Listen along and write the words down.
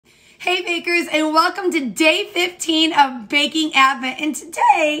Hey bakers, and welcome to day 15 of Baking Advent. And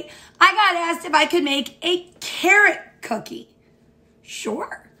today, I got asked if I could make a carrot cookie.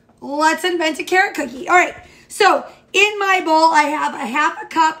 Sure, let's invent a carrot cookie. All right, so in my bowl, I have a half a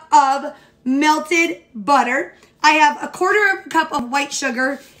cup of melted butter. I have a quarter of a cup of white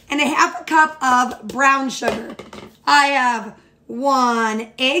sugar and a half a cup of brown sugar. I have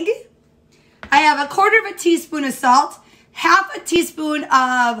 1 egg. I have a quarter of a teaspoon of salt, half a teaspoon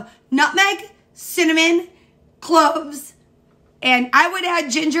of nutmeg, cinnamon, cloves, and I would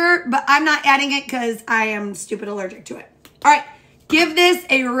add ginger, but I'm not adding it because I am stupid allergic to it. All right, give this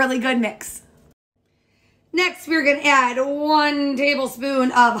a really good mix. Next, we're gonna add 1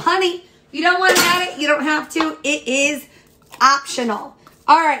 tablespoon of honey. If you don't want to add it, you don't have to. It is optional.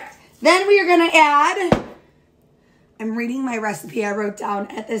 All right, then we are gonna add, I'm reading my recipe I wrote down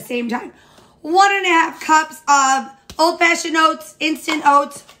at the same time, 1.5 cups of old-fashioned oats, instant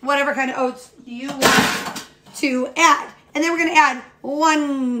oats, whatever kind of oats you want to add. And then we're going to add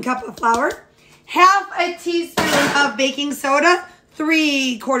 1 cup of flour, half a teaspoon of baking soda,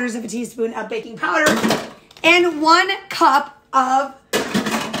 3/4 of a teaspoon of baking powder, and 1 cup of,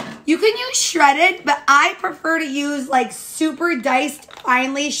 you can use shredded, but I prefer to use like super diced,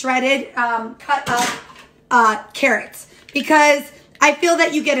 finely shredded, cut up carrots because I feel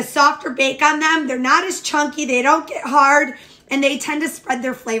that you get a softer bake on them. They're not as chunky, they don't get hard, and they tend to spread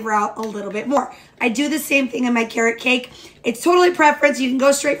their flavor out a little bit more. I do the same thing in my carrot cake. It's totally preference. You can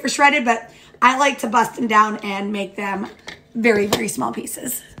go straight for shredded, but I like to bust them down and make them very, very small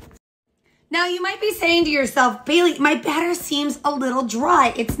pieces. Now, you might be saying to yourself, Bailey, my batter seems a little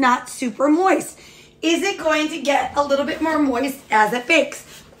dry. It's not super moist. Is it going to get a little bit more moist as it bakes?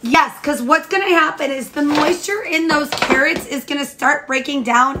 Yes, because what's going to happen is the moisture in those carrots is going to start breaking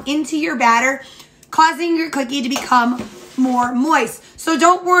down into your batter, causing your cookie to become more moist. So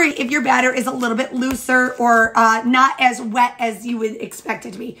don't worry if your batter is a little bit looser or not as wet as you would expect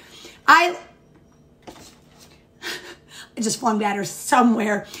it to be. I just flung batter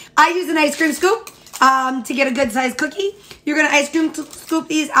somewhere. I use an ice cream scoop to get a good sized cookie. You're going to ice cream scoop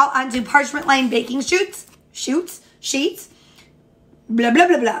these out onto parchment lined baking sheets, blah, blah,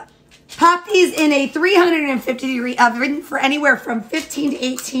 blah, blah. Pop these in a 350-degree oven for anywhere from 15 to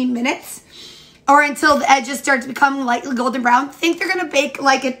 18 minutes or until the edges start to become lightly golden brown. Think they're going to bake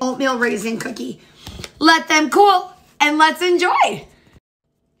like an oatmeal raisin cookie. Let them cool and let's enjoy.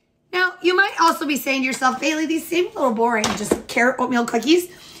 Now, you might also be saying to yourself, Bailey, these seem a little boring, just carrot oatmeal cookies.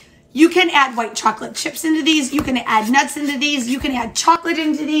 You can add white chocolate chips into these. You can add nuts into these. You can add chocolate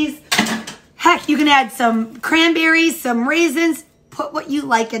into these. Heck, you can add some cranberries, some raisins. Put what you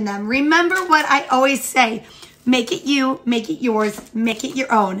like in them. Remember what I always say. Make it you, make it yours, make it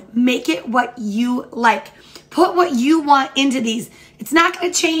your own. Make it what you like. Put what you want into these. It's not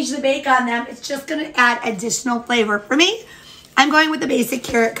going to change the bake on them. It's just going to add additional flavor. For me, I'm going with the basic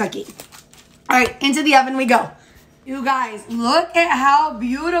carrot cookie. All right, into the oven we go. You guys, look at how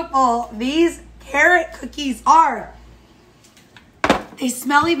beautiful these carrot cookies are. They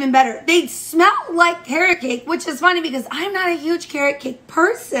smell even better. They smell like carrot cake, which is funny because I'm not a huge carrot cake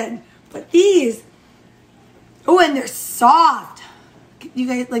person. But these, oh, and they're soft. You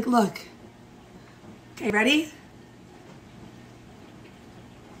guys, like, look. Okay, ready?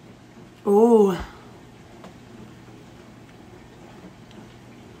 Oh.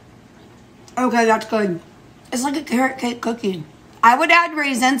 Okay, that's good. It's like a carrot cake cookie. I would add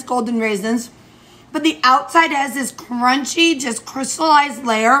raisins, golden raisins. But the outside has this crunchy, just crystallized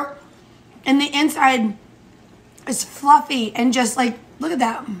layer. And the inside is fluffy and just like, look at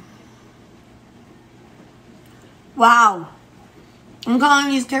that. Wow. I'm calling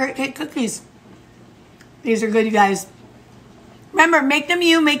these carrot cake cookies. These are good, you guys. Remember, make them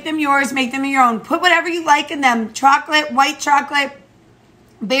you, make them yours, make them your own. Put whatever you like in them. Chocolate, white chocolate,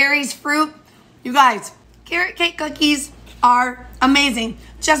 berries, fruit. You guys, carrot cake cookies are amazing.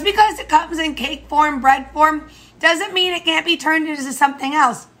 Just because it comes in cake form, bread form, doesn't mean it can't be turned into something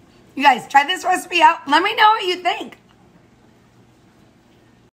else. You guys, try this recipe out. Let me know what you think.